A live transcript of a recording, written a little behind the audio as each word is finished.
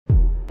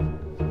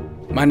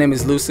My name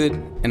is Lucid,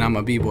 and I'm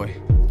a b-boy.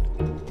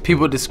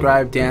 People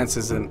describe dance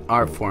as an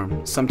art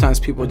form. Sometimes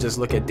people just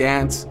look at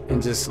dance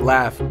and just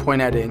laugh,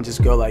 point at it, and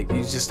just go like,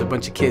 you're just a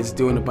bunch of kids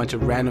doing a bunch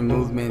of random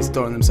movements,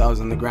 throwing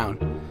themselves on the ground.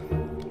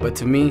 But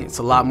to me, it's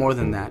a lot more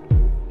than that.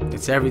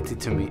 It's everything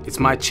to me. It's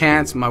my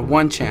chance, my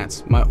one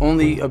chance, my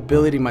only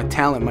ability, my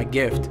talent, my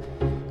gift,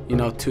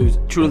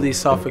 to truly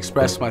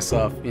self-express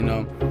myself,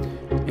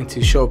 and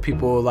to show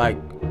people like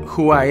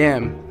who I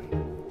am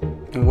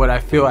and what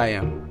I feel I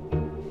am,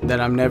 that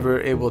I'm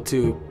never able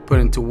to put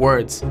into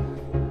words,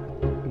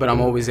 but I'm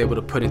always able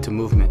to put into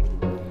movement.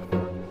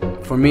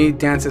 For me,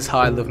 dance is how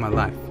I live my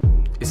life.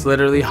 It's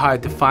literally how I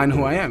define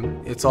who I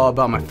am. It's all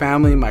about my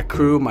family, my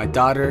crew, my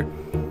daughter.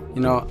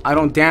 I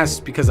don't dance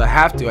because I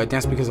have to. I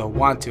dance because I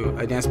want to.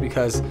 I dance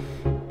because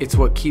it's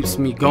what keeps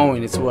me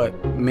going. It's what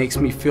makes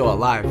me feel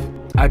alive.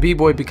 I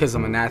b-boy because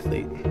I'm an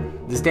athlete.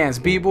 This dance,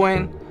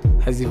 b-boying,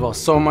 has evolved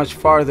so much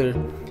farther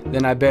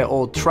than I bet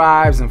old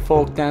tribes and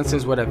folk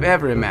dancers would have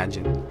ever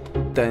imagined.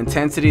 The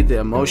intensity, the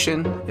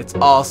emotion, it's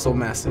all so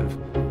massive.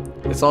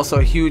 It's also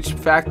a huge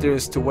factor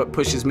as to what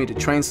pushes me to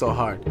train so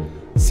hard.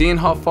 Seeing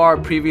how far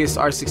previous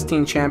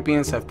R16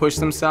 champions have pushed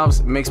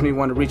themselves makes me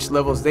want to reach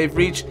levels they've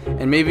reached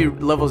and maybe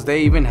levels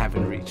they even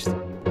haven't reached.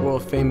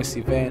 World famous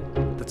event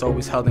that's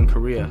always held in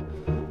Korea.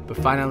 But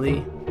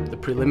finally, the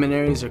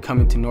preliminaries are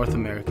coming to North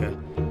America.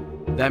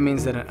 That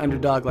means that an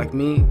underdog like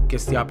me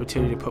gets the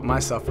opportunity to put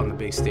myself on the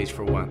big stage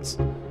for once.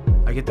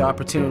 I get the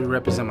opportunity to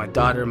represent my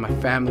daughter, my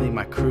family,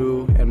 my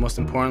crew, and most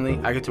importantly,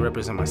 I get to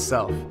represent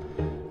myself.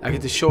 I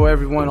get to show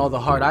everyone all the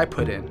heart I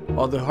put in,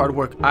 all the hard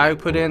work I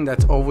put in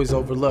that's always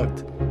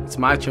overlooked. It's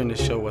my turn to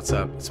show what's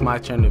up. It's my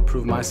turn to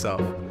prove myself.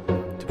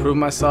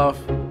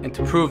 And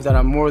to prove that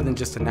I'm more than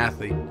just an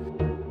athlete.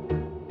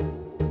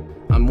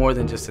 I'm more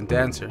than just a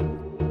dancer.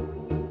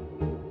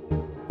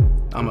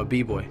 I'm a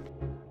b-boy.